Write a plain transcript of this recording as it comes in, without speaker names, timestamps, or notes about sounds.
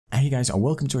Hey guys, and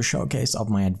welcome to a showcase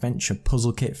of my adventure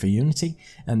puzzle kit for Unity,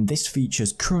 and this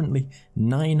features currently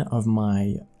 9 of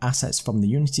my assets from the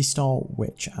Unity store,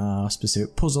 which are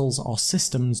specific puzzles or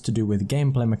systems to do with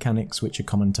gameplay mechanics which are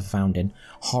common to found in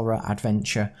horror,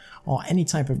 adventure, or any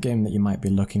type of game that you might be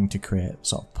looking to create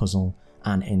sort of puzzle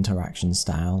and interaction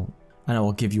style. And I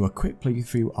will give you a quick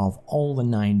playthrough of all the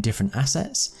 9 different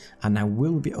assets, and I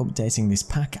will be updating this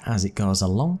pack as it goes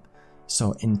along.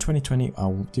 So in 2020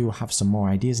 I do have some more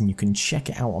ideas, and you can check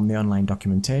it out on the online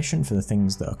documentation for the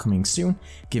things that are coming soon.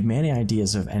 Give me any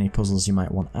ideas of any puzzles you might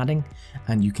want adding,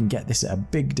 and you can get this at a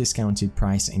big discounted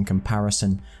price in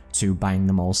comparison to buying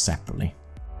them all separately.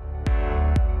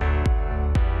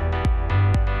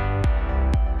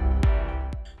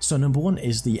 So number 1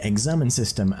 is the examine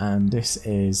system, and this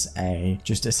is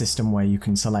just a system where you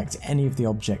can select any of the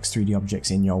objects, 3D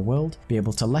objects in your world, be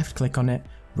able to left click on it,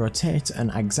 rotate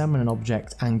and examine an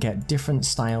object, and get different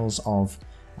styles of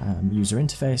user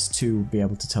interface to be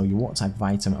able to tell you what type of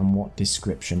item and what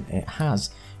description it has.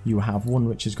 You have one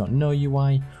which has got no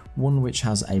UI, one which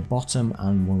has a bottom,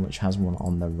 and one which has one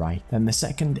on the right. Then the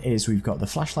second is we've got the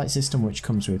flashlight system, which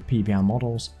comes with PBR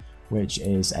models, which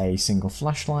is a single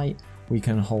flashlight. We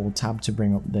can hold tab to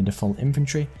bring up the default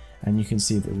inventory, and you can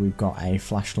see that we've got a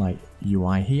flashlight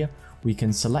UI here. We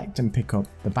can select and pick up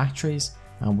the batteries,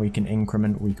 and we can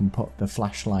increment, we can put the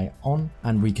flashlight on,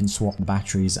 and we can swap the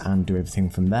batteries and do everything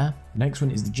from there. The next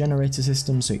one is the generator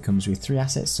system, so it comes with 3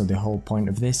 assets, so the whole point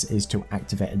of this is to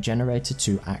activate a generator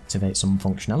to activate some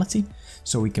functionality.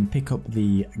 So we can pick up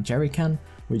the jerry can,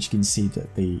 which you can see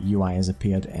that the UI has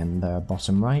appeared in the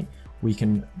bottom right.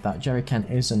 That jerry can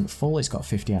isn't full, it's got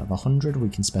 50 out of 100, we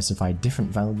can specify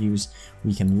different values.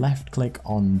 We can left click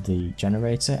on the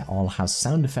generator, it all has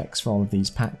sound effects for all of these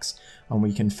packs, and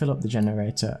we can fill up the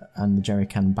generator and the jerry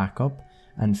can back up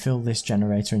and fill this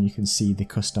generator, and you can see the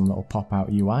custom little pop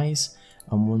out UIs.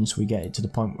 And once we get it to the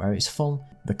point where it's full,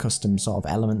 the custom sort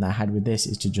of element that I had with this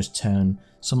is to just turn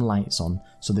some lights on.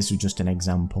 So this was just an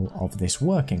example of this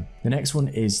working. The next one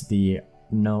is the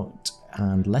note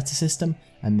and letter system,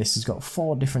 and this has got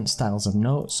 4 different styles of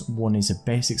notes. One is a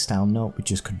basic style note, which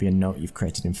just could be a note you've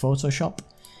created in Photoshop.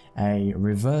 A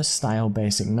reverse style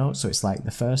basic note, so it's like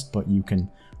the first but you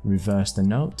can reverse the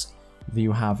note.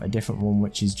 You have a different one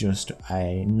which is just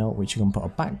a note which you can put a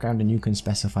background, and you can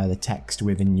specify the text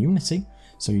within Unity,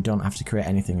 so you don't have to create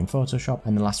anything in Photoshop.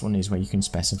 And the last one is where you can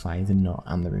specify the note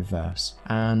and the reverse.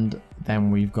 And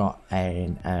then we've got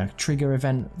a trigger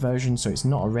event version, so it's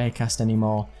not a raycast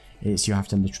anymore. You have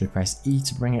to literally press E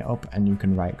to bring it up, and you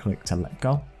can right click to let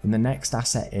go. And the next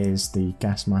asset is the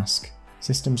gas mask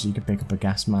system, so you can pick up a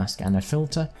gas mask and a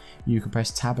filter. You can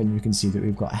press tab and you can see that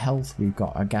we've got a health, we've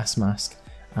got a gas mask,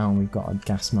 and we've got a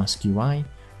gas mask UI.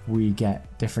 We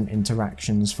get different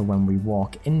interactions for when we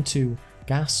walk into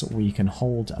gas. We can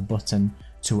hold a button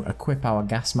to equip our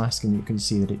gas mask, and you can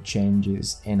see that it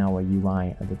changes in our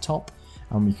UI at the top,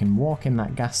 and we can walk in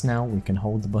that gas now. We can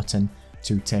hold the button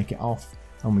to take it off,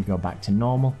 and we go back to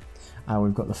normal.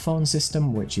 We've got the phone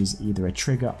system, which is either a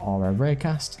trigger or a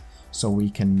raycast, so we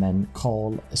can then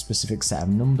call a specific set of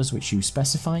numbers which you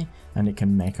specify, and it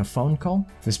can make a phone call.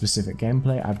 For specific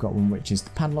gameplay, I've got one which is the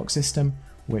padlock system,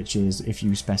 which is if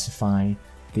you specify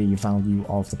the value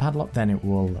of the padlock, then it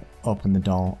will open the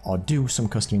door or do some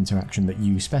custom interaction that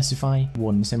you specify.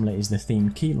 One similar is the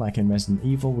themed key, like in Resident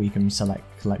Evil. We can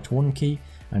select one key,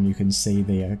 and you can see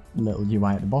the little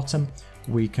UI at the bottom.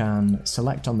 We can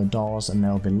select on the doors and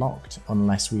they'll be locked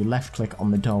unless we left click on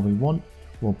the door we want.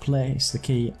 We'll place the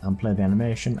key and play the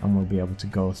animation, and we'll be able to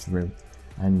go through,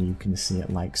 and you can see it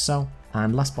like so.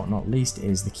 And last but not least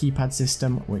is the keypad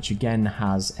system, which again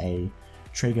has a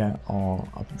trigger or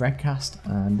a raycast,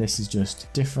 and this is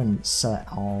just different set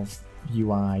of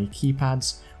UI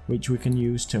keypads which we can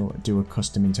use to do a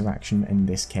custom interaction, in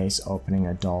this case opening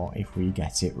a door if we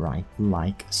get it right,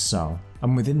 like so.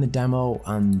 And within the demo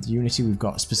and Unity, we've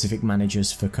got specific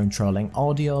managers for controlling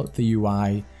audio, the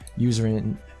UI, user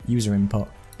input,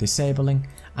 disabling,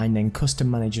 and then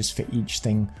custom managers for each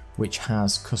thing which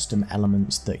has custom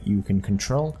elements that you can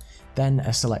control. Then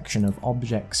a selection of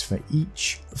objects for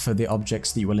each. For the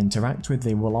objects that you will interact with,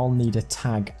 they will all need a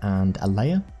tag and a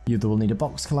layer. You will need a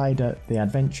box collider, the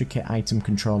adventure kit item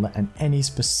controller, and any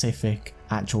specific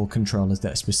actual controllers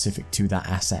that are specific to that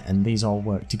asset, and these all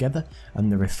work together, and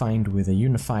they're refined with a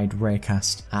unified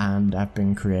raycast, and have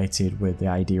been created with the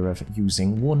idea of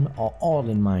using one or all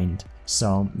in mind.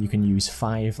 So you can use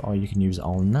 5 or you can use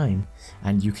all 9,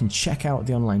 and you can check out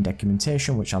the online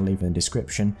documentation, which I'll leave in the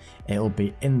description. It'll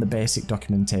be in the basic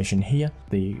documentation here.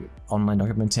 The online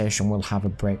documentation will have a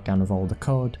breakdown of all the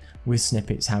code with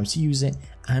snippets how to use it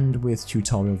and with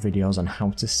tutorial videos on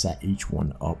how to set each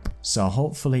one up. So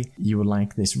hopefully you will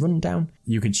like this rundown.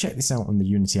 You can check this out on the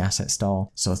Unity Asset Store.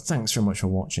 So thanks very much for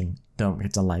watching. Don't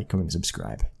forget to like, comment, and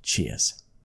subscribe. Cheers.